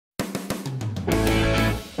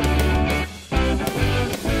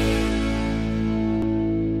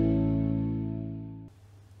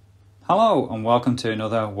Hello and welcome to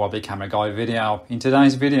another Wobbly Camera Guy video. In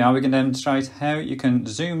today's video we're going to demonstrate how you can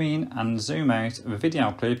zoom in and zoom out of a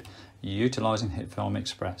video clip utilising Hitfilm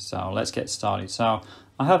Express. So let's get started. So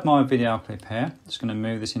I have my video clip here. I'm just going to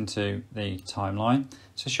move this into the timeline.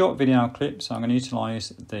 It's a short video clip, so I'm going to utilise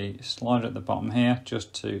the slider at the bottom here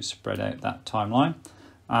just to spread out that timeline.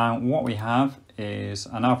 And what we have is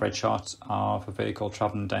an overhead shot of a vehicle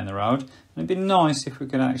travelling down the road. And it'd be nice if we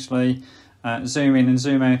could actually zoom in and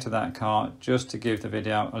zoom out of that car just to give the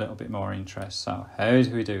video a little bit more interest. So how do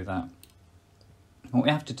we do that? What we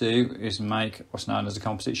have to do is make what's known as a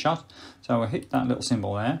composite shot. So we'll hit that little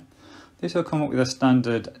symbol there. This will come up with a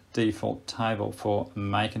standard default table for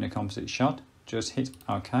making a composite shot. Just hit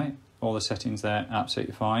OK. All the settings there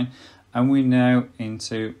absolutely fine. And we're now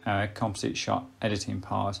into our composite shot editing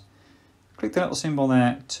part. Click the little symbol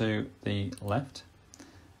there to the left.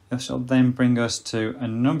 This will then bring us to a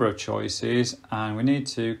number of choices, and we need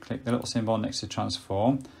to click the little symbol next to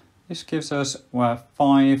transform. This gives us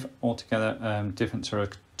 5 altogether different sort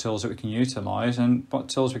of tools that we can utilise, and what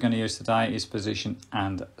tools we're going to use today is position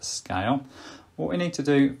and scale. What we need to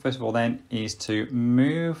do first of all then is to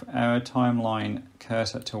move our timeline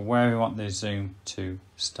cursor to where we want the zoom to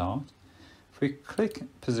start. If we click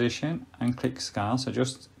position and click scale, so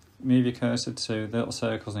just move your cursor to the little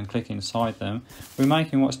circles and click inside them, we're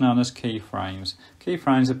making what's known as keyframes.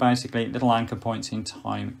 Keyframes are basically little anchor points in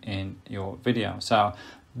time in your video. So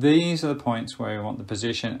these are the points where we want the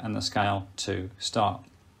position and the scale to start.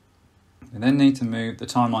 We then need to move the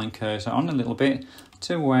timeline cursor on a little bit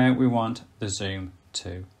to where we want the zoom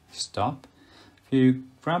to stop. If you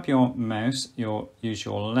grab your mouse, use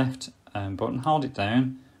your left button, hold it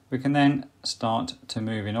down, we can then start to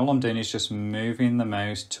move in. All I'm doing is just moving the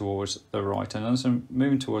mouse towards the right, and as I'm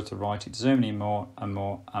moving towards the right, it's zooming in more and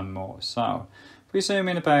more and more. So if we zoom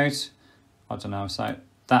in about, I don't know, say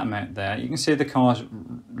that amount there, you can see the car's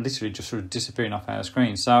literally just sort of disappearing off our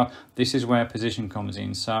screen. So this is where position comes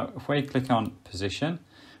in. So if we click on position,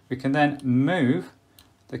 we can then move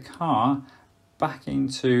the car back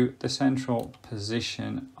into the central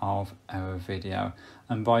position of our video,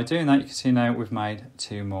 and by doing that you can see now we've made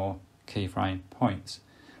 2 more keyframe points.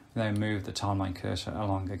 We then move the timeline cursor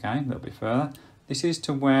along again a little bit further. This is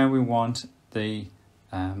to where we want the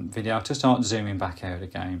video to start zooming back out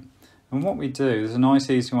again. And what we do, there's a nice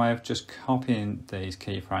easy way of just copying these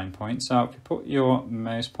keyframe points. So if you put your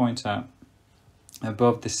mouse pointer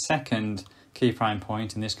above the second keyframe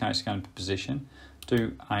point, in this case it's going to position,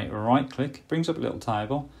 do a right click, brings up a little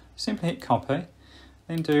table, simply hit copy,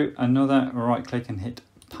 then do another right click and hit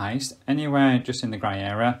paste. Anywhere just in the grey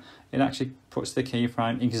area, it actually puts the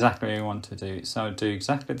keyframe exactly where you want to do it. So do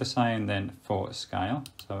exactly the same then for scale.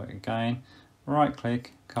 So again, right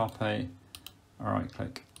click, copy, right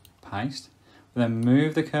click, paste. Then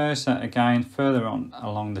move the cursor again further on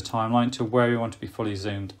along the timeline to where we want to be fully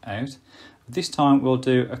zoomed out. This time we'll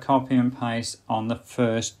do a copy and paste on the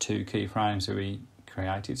first 2 keyframes that we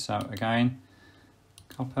created. So again,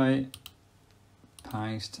 copy,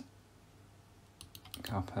 paste,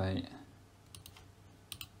 copy,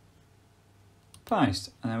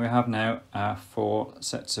 paste, and then we have now 4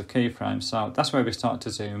 sets of keyframes. So that's where we start to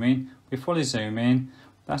zoom in. We fully zoom in.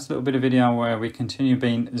 That's a little bit of video where we continue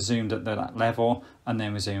being zoomed at that level, and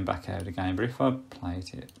then we zoom back out again. But if I play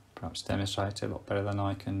it, perhaps demonstrate it a lot better than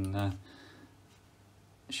I can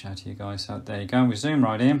show to you guys. So there you go, we zoom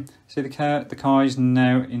right in. See the car is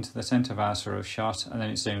now into the centre of our sort of shot, and then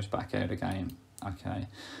it zooms back out again. Okay,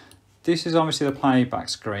 this is obviously the playback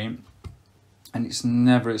screen, and it's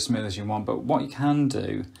never as smooth as you want, but what you can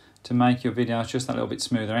do to make your videos just that little bit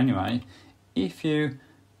smoother anyway, if you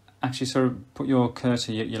actually sort of put your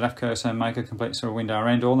cursor, your left cursor, and make a complete sort of window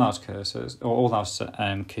around all those cursors, or all those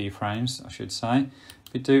keyframes I should say.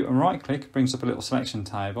 If you do a right click, it brings up a little selection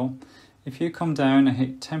table. If you come down and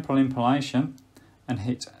hit temporal interpolation and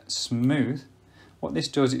hit smooth, what this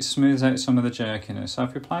does, it smooths out some of the jerkiness. So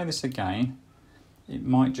if we play this again, it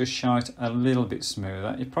might just show it a little bit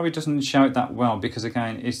smoother. It probably doesn't show it that well because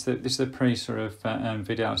again, this is the pre sort of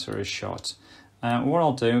video sort of shot. What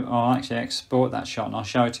I'll do, I'll actually export that shot and I'll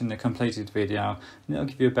show it in the completed video, and it'll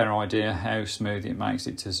give you a better idea how smooth it makes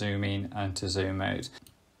it to zoom in and to zoom out.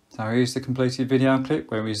 So here's the completed video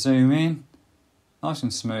clip where we zoom in, nice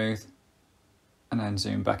and smooth, and then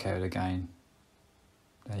zoom back out again.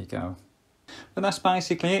 There you go. But that's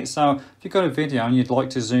basically it. So if you've got a video and you'd like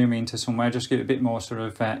to zoom into somewhere, just give it a bit more sort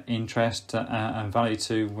of interest and value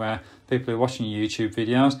to people who are watching YouTube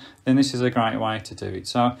videos, then this is a great way to do it.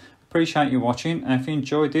 So appreciate you watching, and if you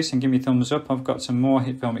enjoyed this, and give me a thumbs up. I've got some more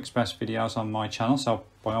Hitfilm Express videos on my channel, so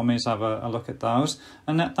by all means have a look at those.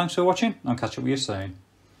 And thanks for watching. I'll catch up with you soon.